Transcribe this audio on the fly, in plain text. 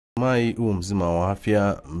Mai mzima wa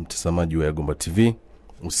afya, mtazamaji wa Gomba TV.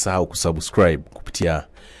 Usahau kusubscribe kupitia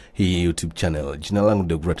hii YouTube channel. Jina langu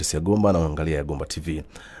ndio Gratis ya Gomba na unaangalia Gomba TV.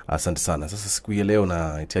 Asante sana. Sasa siku ya leo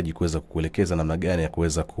nahitaji kuweza kukuelekeza namna gani ya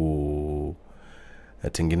kuweza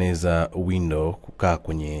kutengeneza window kukaa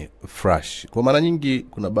kwenye flash. Kwa mara nyingi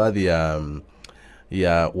kuna baadhi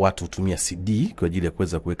ya watu hutumia CD kwa ajili ya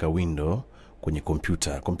kuweza kuweka window kwenye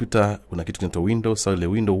kompyuta. Kompyuta kuna kitu kinaitwa window, sasa ile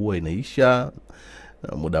window huwa inaisha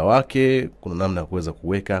muda wake. Kuna namna ya kuweza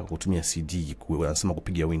kuweka kutumia CD, wanasema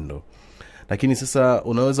kupiga window. Lakini sasa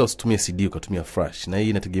unaweza usitumie CD ukatumia flash, na hii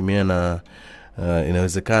inategemea na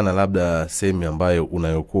inawezekana labda sehemu ambayo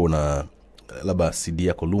unayokuwa na labda CD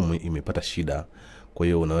yako lumu imepata shida, kwa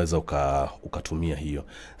hiyo unaweza ukatumia hiyo.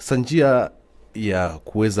 Sasa njia ya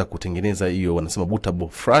kuweza kutengeneza hiyo wanasema bootable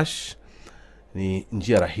flash ni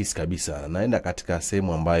njia rahisi kabisa. Naenda katika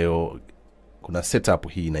sehemu ambayo kuna setup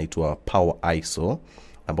hii inaitwa Power ISO,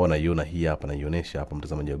 ambayo naiona hii hapa, naionesha hapa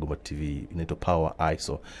mtazamaji wa Gomba TV. Inaitwa Power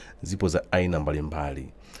ISO. Zipo za aina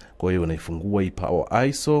mbalimbali. Kwa hiyo unaifungua hii Power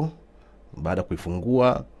ISO. Baada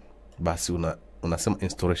kuifungua basi unasema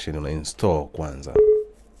installation, unainstall kwanza.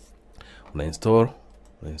 Unainstall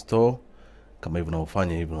kama hivyo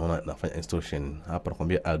unaofanya hivi, unaona nafanya installation. Hapa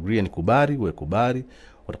nakwambia agree, ni kubali, wewe kubali,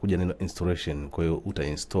 utakuja neno installation. Kwa hiyo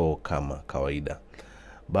utainstall kama kawaida.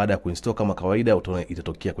 Baada ya kuinstall kama kawaida, utaona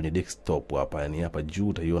itatokea kwenye desktop hapa, yani hapa juu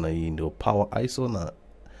utaiona hii ndio Power ISO na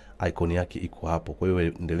icon yake iko hapo. Kwa hiyo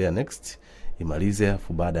endelea next, imalize,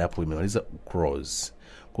 afu baada ya hapo imaliza close.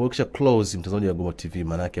 Kwa hiyo kisha close, mtazamaji wa Gomba TV,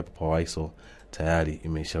 maana yake hapo Power ISO tayari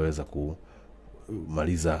imeshaweza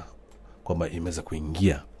kumaliza kwamba imeweza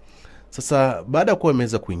kuingia. Sasa baada ya kuwa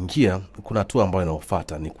imeweza kuingia, kuna hatua ambayo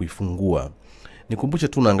inayofuata ni kuifungua. Nikumbushe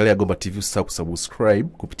tu unaangalia Gomba TV, usisahau kusubscribe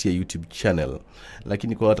kupitia YouTube channel.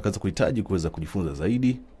 Lakini kwa watu kaza kuhitaji kuweza kujifunza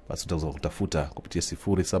zaidi, basi utaweza kutafuta kupitia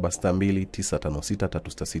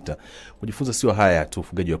 0762956366. Kujifunza sio haya tu,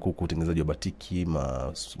 ufugaji wa kuku, utengenezaji wa batiki,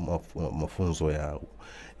 mafunzo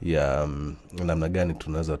ya namna gani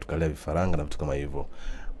tunaweza tukalea vifaranga na vitu kama hivyo.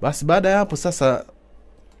 Basi baada ya hapo sasa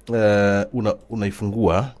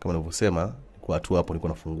unaifungua kama nilivyosema. Kwa hatua hapo nilikuwa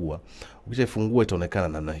nafungua. Ukishaifungua itaonekana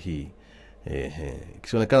namna hii.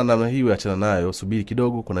 Ikionekana namna hii, uachana nayo, subiri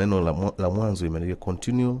kidogo. Kuna neno la mwanzo imeandikwa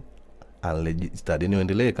continue unregistered,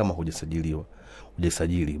 endelee kama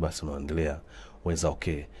hujasajili, basi unaendelea weza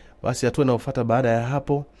okay. Basi hatua inayofuata baada ya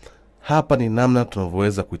hapo, hapa ni namna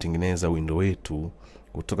tunavyoweza kuitengeneza window yetu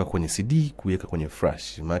kutoka kwenye CD kuweka kwenye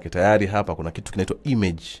flash. Maana tayari hapa kuna kitu kinaitwa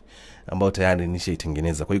image ambayo tayari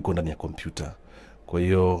nishaitengeneza, kwa hiyo iko ndani ya kompyuta. Kwa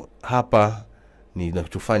hiyo hapa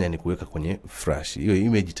ninachofanya ni kuweka kwenye flash. Hiyo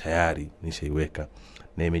image tayari nishaiweka,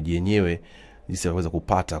 na image yenyewe jinsi ya kuweza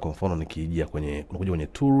kupata, kwa mfano nikija unakuja kwenye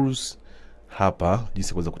tools hapa, jinsi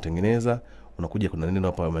ya kuweza kutengeneza, unakuja kuna neno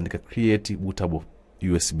hapa imeandika create bootable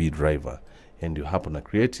USB driver, ndio hapo na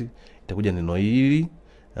create itakuja neno hili.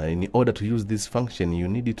 In order to use this function you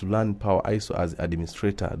need to learn Power ISO as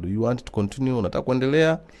administrator. Do you want to continue? Unataka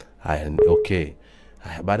kuendelea? Haya, okay.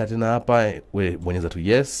 Haya, baada tena hapa wewe bonyeza tu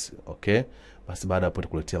yes, okay. Basi baada hapo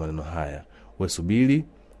itakuletea maneno haya. Wewe subiri,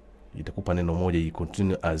 itakupa neno moja hii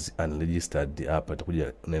continue as unregistered. Hapa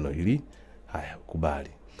itakuja neno hili. Haya, kubali.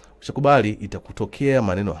 Ukishakubali itakutokea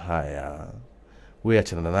maneno haya. Wewe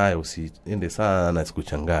achana nayo, usiende sana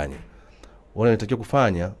isikuchanganye. Unatakiwa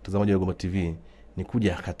kufanya, mtazamaji wa Gomba TV, ni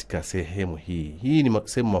kuja katika sehemu hii. Hii ni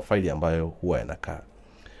sehemu mafaili ambayo huwa yanakaa.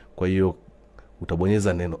 Kwa hiyo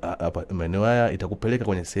utabonyeza neno hapa, maneno haya itakupeleka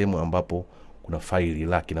kwenye sehemu ambapo kuna faili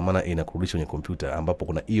laki, na maana inakurudisha kwenye kompyuta ambapo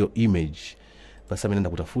kuna hiyo image. Basi mimi naenda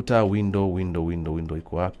kutafuta window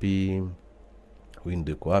iko wapi?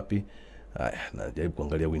 Window iko wapi? Haya, najaribu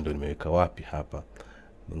kuangalia window nimeweka wapi hapa.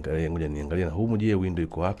 Niangalie na humu, je, window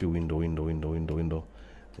iko wapi? Window.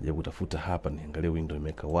 Najaribu kutafuta hapa, niangalie window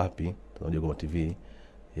imeweka wapi. Tunajua Gomba TV.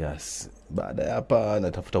 Yes. Baada ya hapa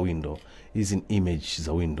natafuta window. Hizi ni image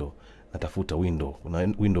za window. Natafuta window.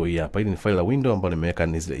 Kuna window hii hapa. Hili ni file la window ambayo nimeweka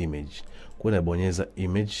ni zile image. Kwa hiyo nabonyeza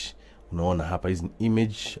image. Unaona hapa hizi ni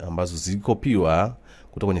image ambazo zilikopiwa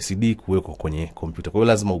kutoka kwenye CD kuwekwa kwenye kompyuta. Kwa hiyo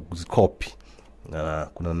lazima uzikopi. Na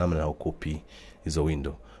kuna namna ya kukopi hizo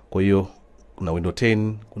window. Kwa hiyo kuna window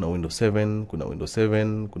 10, kuna window 7,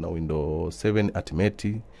 kuna window 7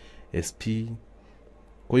 Ultimate SP.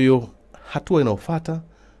 Kwa hiyo hatua inayofuata,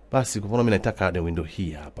 basi kwa mfano mimi nataka ni window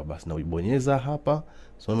hii hapa, basi na uibonyeza hapa.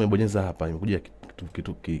 So mimi nimebonyeza hapa, imekuja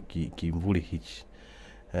kitu kimvuli hichi.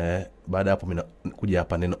 Baada hapo mimi nakuja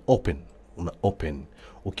hapa neno open, una open.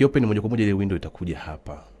 Ukiopen moja kwa moja ile window itakuja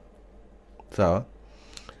hapa. Sawa?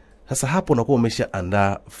 Sasa hapo unakuwa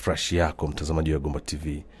umeshaandaa flash yako, mtazamaji wa Gomba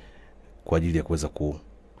TV, kwa ajili ya kuweza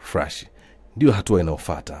kuflash. ndio hatua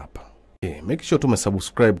inayofuata hapa. Make sure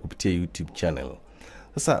tumesubscribe kupitia YouTube channel.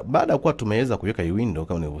 Sasa baada ya kuwa tumeweza kuweka hii window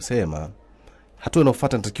kama nilivyosema, hatua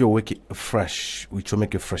inayofuata natakiwa uweke fresh,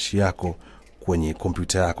 uichomeke fresh yako kwenye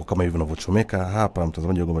kompyuta yako kama hivi unavyochomeka hapa.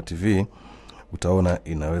 Mtazamaji wa Gomba TV, utaona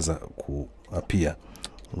inaweza kuapia.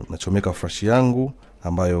 Nachomeka fresh yangu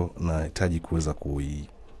ambayo nahitaji kuweza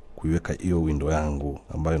kuiweka hiyo window yangu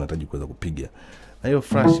ambayo nahitaji kuweza kupiga. Na hiyo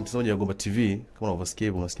fresh, mtazamaji wa Gomba TV, kama unavyosikia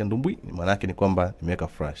hivyo, unasikia ndumbwi, maana yake ni kwamba nimeweka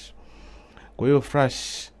fresh. Kwa hiyo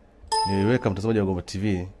fresh niliweka, mtazamaji wa Gomba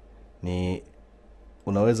TV, ni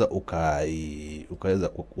unaweza ukai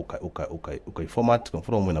format. Kwa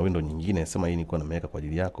mfano ume na window nyingine, sema hii nilikuwa nimeweka kwa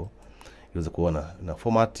ajili yako iweze kuona na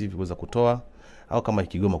format hivi kuweza kutoa, au kama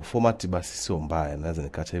ikigoma kuformat basi sio mbaya, naweza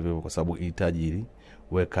nikaacha hivyo kwa sababu inahitaji ili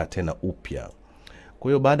weka tena upya.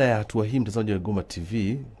 Kwa hiyo baada ya hatua hii, mtazamaji wa Gomba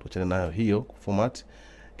TV, tuachane nayo hiyo kuformat.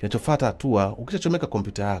 Kinachofuata hatua, ukishachomeka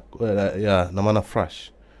kompyuta yako na maana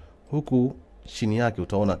fresh, huku chini yake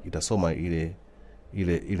utaona itasoma ile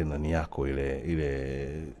nani yako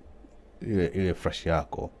ile fresh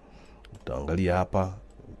yako. Utaangalia hapa,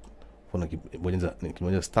 kuna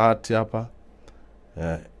kibonyeza start hapa,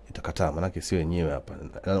 itakataa, maana yake sio yenyewe hapa.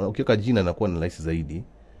 Ukiweka jina inakuwa ni rahisi zaidi.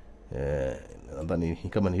 Nadhani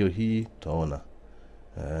kama ni hiyo hii utaona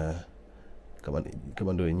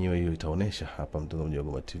kama ndio yenyewe hiyo itaonesha hapa. Mtazamaji wa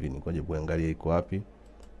Gomba TV, nikoje kuangalia iko wapi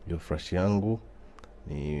hiyo fresh yangu.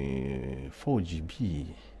 Ni 4GB.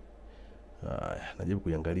 Najaribu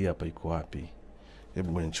kuangalia hapa iko wapi.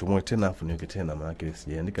 Hebu ngoja nichomoe tena afu niweke tena, maana yake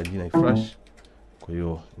sijaandika jina fresh. Kwa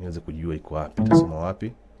hiyo niweze kujua iko wapi, itasoma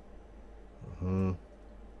wapi.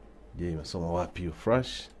 Je, imesoma wapi hiyo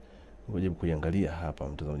fresh? Ngoja kuangalia hapa,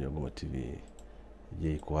 mtazamaji wa Gomba TV.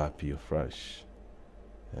 Je, iko wapi hiyo fresh?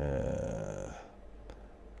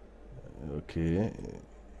 Okay,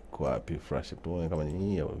 iko wapi fresh? Tuone kama ni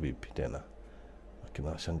hii au vipi tena.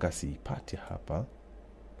 Kina shangasi ipate hapa.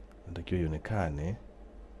 Natakiwa ionekane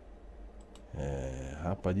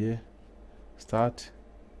hapa. Je, start.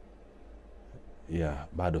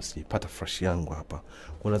 Bado sijapata fresh yangu hapa.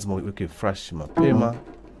 Kwa lazima uweke fresh mapema.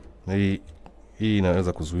 Na hii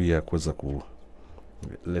inaweza kuzuia kuweza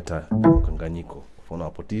kuleta mkanganyiko. Kwa mfano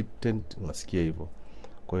hapo tent unasikia hivyo.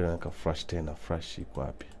 Kwa hiyo naweka fresh tena. Fresh iko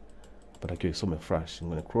wapi? Natakiwa isome fresh.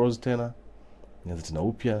 Ngoja close tena. Nianze tena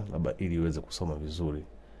upya labda ili iweze kusoma vizuri.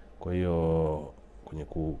 Kwa hiyo kwenye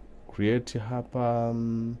create hapa,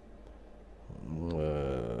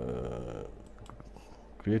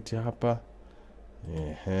 create hapa,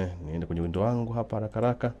 niende kwenye window wangu hapa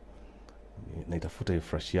haraka na itafuta hii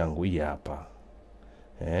fresh yangu hii hapa.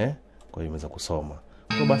 Kwa hiyo imeweza kusoma.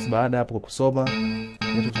 Kwa basi baada hapo kwa kusoma,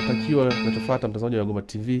 kinachofuata mtazamaji wa Gomba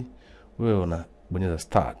TV, wewe unabonyeza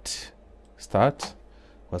start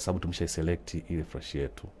kwa sababu tumesha select ile fresh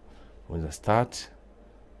yetu. Bonyeza start.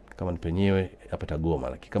 Kama ni penyewe hapa itagoma,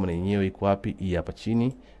 lakini kama ni yenyewe iko wapi? Hii hapa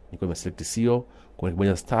chini niko nimeselect sio. Kwa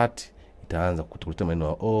nikibonyeza start itaanza kutuletea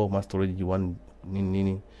maneno master storage 1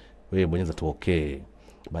 nini. Wewe bonyeza tu okay.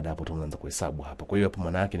 Baada hapo tunaanza kuhesabu hapa. Kwa hiyo hapo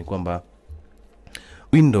maana yake ni kwamba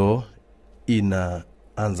window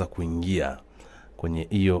inaanza kuingia kwenye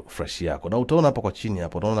hiyo fresh yako. Na utaona hapa kwa chini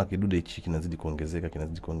hapa, utaona kidude hichi kinazidi kuongezeka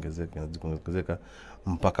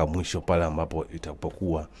mpaka mwisho pale ambapo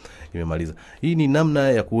itapokuwa imemaliza. Hii ni namna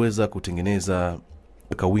ya kuweza kutengeneza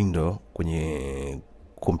window kwenye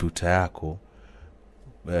kompyuta yako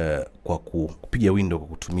kwa kupiga window kwa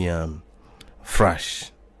kutumia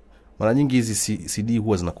fresh. Mara nyingi hizi CD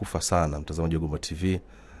huwa zinakufa sana, mtazamaji wa Gomba TV,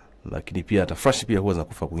 lakini pia hata fresh pia huwa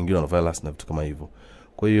zinakufa kuingiliwa na virus na vitu kama hivyo.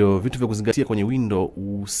 Kwa hiyo vitu vya kuzingatia kwenye window,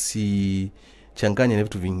 usichanganye na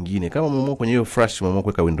vitu vingine. Kama umeamua kwenye hiyo fresh umeamua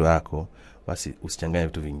kuweka window yako, basi usichanganye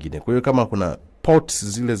vitu vingine. Kwa hiyo kama kuna ports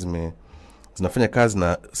zile zinafanya kazi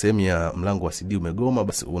na sehemu ya mlango wa CD umegoma,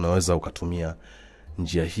 basi unaweza ukatumia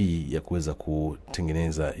njia hii ya kuweza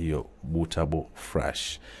kutengeneza hiyo bootable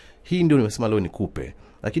fresh. Hii ndio nimesema leo nikupe.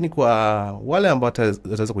 Lakini kwa wale ambao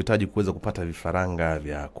wataweza kuhitaji kuweza kupata vifaranga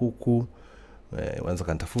vya kuku, wanaweza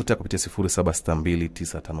kanitafuta kupitia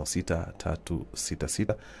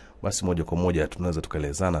 0762956366. Basi moja kwa moja tunaweza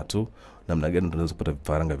tukaelezana tu namna gani tunaweza kupata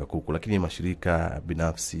vifaranga vya kuku. Lakini mashirika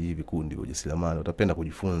binafsi, vikundi vya ujasiriamali watapenda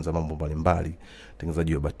kujifunza mambo mbalimbali,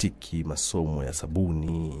 utengenezaji wa batiki, masomo ya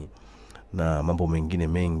sabuni na mambo mengine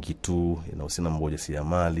mengi tu yanayohusiana na mambo ya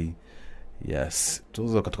ujasiriamali. Yes,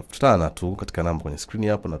 tunaweza kukutana tu katika namba kwenye screen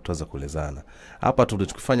hapo na tutaweza kuelezana. Hapa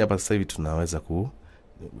tukifanya hapa sasa hivi tunaweza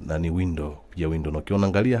ni window, ya window. Na ukiona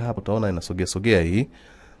angalia hapa utaona inasogea hii.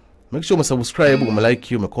 Make sure umesubscribe,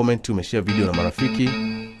 umelike, umecomment, umeshare video na marafiki.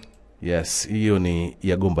 Yes, hiyo ni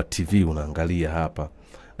ya Gomba TV unaangalia hapa.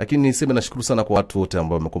 Lakini niseme nashukuru sana kwa watu wote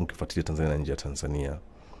ambao wamekuwa mkifuatilia Tanzania na nje ya Tanzania.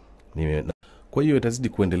 Kwa hiyo itazidi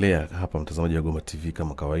kuendelea hapa, mtazamaji wa Gomba TV,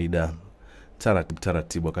 kama kawaida,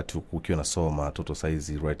 taratibu wakati ukiwa nasoma toto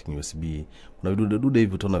size writing USB, kuna vidude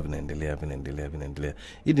hivi utaona vinaendelea.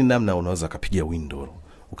 Hii ni namna unaweza kupiga window,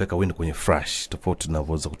 ukaweka window kwenye flash tofauti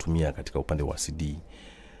tunavyoweza kutumia katika upande wa CD.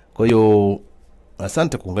 Kwa hiyo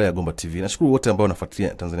asante kuangalia Gomba TV. Nashukuru wote ambao wanafuatilia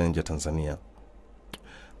Tanzania nje ya Tanzania.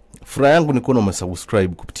 Furaha yangu ni kuona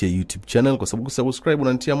umesubscribe kupitia YouTube channel, kwa sababu kusubscribe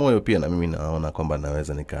unanitia moyo pia, na mimi naona kwamba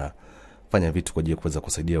naweza nikafanya vitu kwa ajili ya kuweza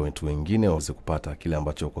kusaidia watu wengine waweze kupata kile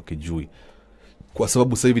ambacho kwa kijui. Kwa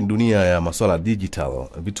sababu sasa hivi dunia ya masuala digital,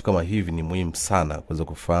 vitu kama hivi ni muhimu sana kuweza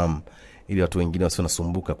kufahamu, ili watu wengine wasiwe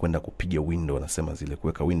nasumbuka kwenda kupiga window, wanasema zile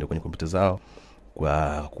kuweka window kwenye kompyuta zao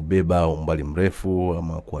kwa kubeba umbali mrefu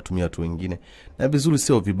ama kuwatumia watu wengine. Na vizuri,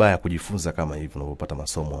 sio vibaya kujifunza kama hivi unapopata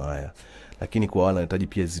masomo haya, lakini kwa wale wanahitaji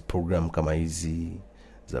pia hizi program kama hizi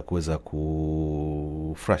za kuweza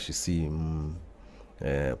kufresh sim,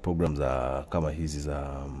 program za kama hizi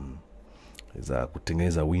za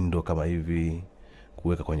kutengeneza window kama hivi,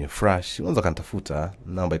 kuweka kwenye flash, unaweza kanitafuta.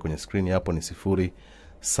 Namba iko kwenye screen hapo, ni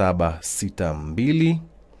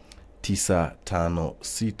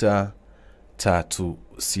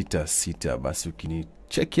 0762-56366. Basi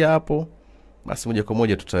ukinicheki hapo, basi moja kwa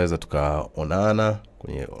moja tutaweza tukaonana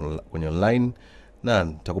kwenye online, na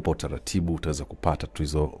nitakupa utaratibu utaweza kupata tu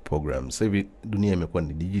hizo programs. Sasa hivi dunia imekuwa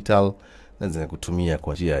ni digital, naweza kutumia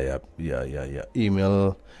kwa njia ya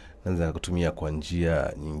email, naweza kutumia kwa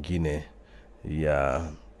njia nyingine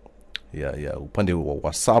ya upande wa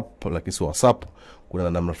WhatsApp, lakini si WhatsApp, kuna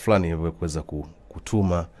namna fulani ya kuweza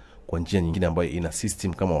kutuma kwa njia nyingine ambayo ina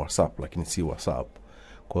system kama WhatsApp lakini si WhatsApp.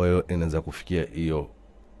 Kwa hiyo inaweza kufikia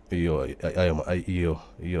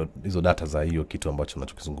hizo data za hiyo kitu ambacho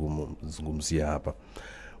tunachokizungumzia hapa.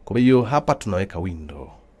 Kwa hiyo hapa tunaweka window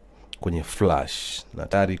kwenye flash, na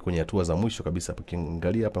tayari kwenye hatua za mwisho kabisa.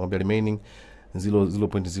 Ukiangalia hapa kwamba remaining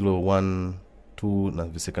 0.012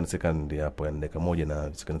 na second hapo, ya dakika moja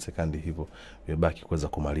na second hivyo vimebaki kuweza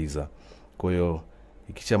kumaliza. Kwa hiyo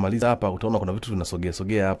ikishamaliza hapa, utaona kuna vitu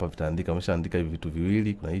vinasogea hapa, vitaandika, umeshaandika hivi vitu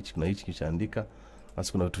viwili, kuna hichi kishaandika,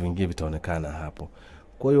 basi kuna vitu vingine vitaonekana hapo.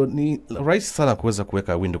 Kwa hiyo ni rahisi sana kuweza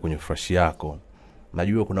kuweka window kwenye flash yako.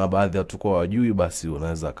 Najua kuna baadhi ya watu kwa wajui, basi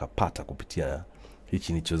unaweza kupata kupitia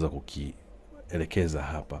hichi nilichoweza kukielekeza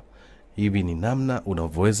hapa. Hivi ni namna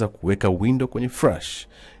unavyoweza kuweka window kwenye flash.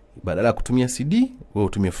 Badala ya kutumia CD, wewe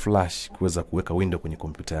utumie flash kuweza kuweka window kwenye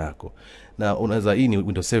kompyuta yako. Na unaweza, hii ni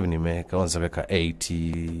Windows 7 nimeweka, unaweza weka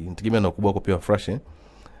 80, nitegemea na ukubwa wako pia flash,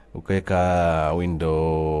 ukaweka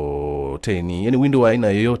window 10, yani window aina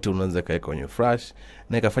yoyote unaweza kuweka kwenye flash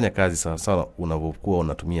na ikafanya kazi sawa sawa unavyokuwa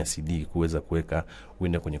unatumia CD kuweza kuweka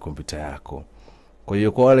window kwenye kompyuta yako. Kwa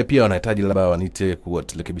hiyo kwa wale pia wanahitaji labda wanite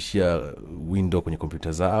kurekebishia window kwenye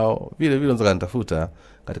kompyuta zao, vile unaweza kanitafuta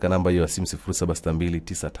katika namba hiyo ya simu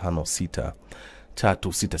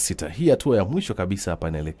 0762-956-366. Hii hatua ya mwisho kabisa hapa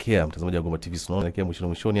inaelekea, mtazamaji wa Gomba TV, tunaelekea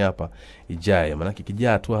mwishoni hapa ijaye. Maana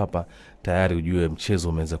kijaa tu hapa tayari ujue mchezo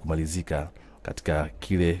umeweza kumalizika katika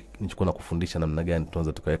kile nilichokuwa nakufundisha namna gani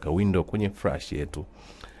tunaweza tukaweka window kwenye flash yetu.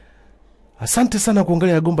 Asante sana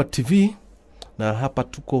kuangalia Gomba TV, na hapa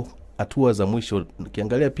tuko hatua za mwisho.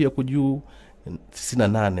 Ukiangalia pia kujuu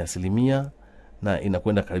 98% na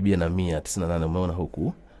inakwenda karibia na 100, umeona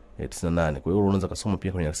huku 98. Kwa hiyo unaweza kusoma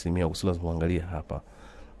pia kwenye asilimia, usila kuangalia hapa.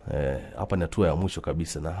 Hapa ni hatua ya mwisho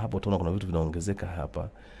kabisa, na hapo utaona kuna vitu vinaongezeka hapa.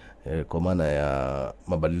 Kwa maana ya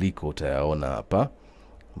mabadiliko utayaona hapa.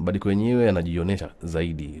 Mabadiliko yenyewe yanajionyesha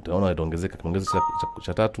zaidi. Utaona itaongezeka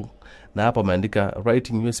cha 3, na hapa wameandika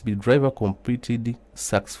writing USB driver completed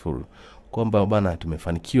successful, kwamba bana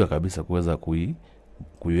tumefanikiwa kabisa kuweza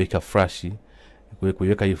kuiweka flash,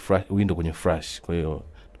 kuiweka hii window kwenye flash. Kwa hiyo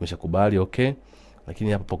tumeshakubali, okay.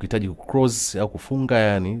 Lakini hapa ukihitaji kuclose au kufunga,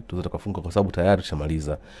 yani tunaweza kufunga kwa sababu tayari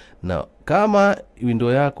tushamaliza. Na kama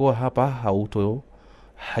window yako hapa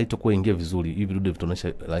haitakuwa ingia vizuri, hivi vidude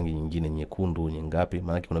vitaonyesha rangi nyingine, nyekundu, nyingapi,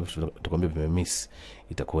 maana kuna vitu tutakwambia vimemiss,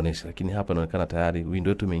 itakuonesha. Lakini hapa inaonekana tayari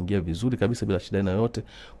window yetu imeingia vizuri kabisa bila shida yoyote.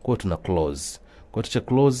 Kwa hiyo tuna close. Kwa hiyo tucha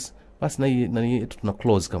close, basi na tuna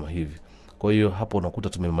close kama hivi. Kwa hiyo hapo unakuta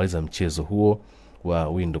tumemaliza mchezo huo wa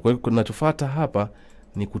window. Kwa hiyo kinachofuata hapa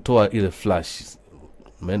ni kutoa ile flash.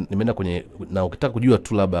 Nimeenda kwenye, na ukitaka kujua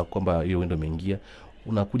tu labda kwamba hiyo window imeingia,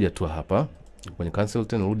 unakuja tu hapa kwenye cancel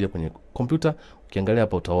tena, urudi kwenye computer, ukiangalia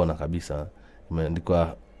hapa utaona kabisa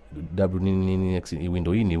imeandikwa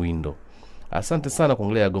window. Hii ni window. Asante sana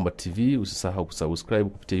kuangalia Gomba TV. Usisahau kusubscribe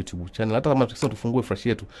kupitia YouTube channel. Hata kama tukisema tufungue flash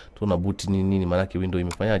yetu, tuona boot maana yake window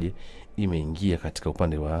imefanyaje, imeingia katika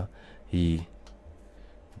upande wa hii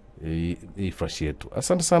hii fresh yetu.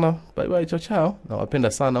 Asante sana. Bye bye, chao chao.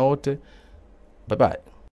 Nawapenda sana wote. Bye bye.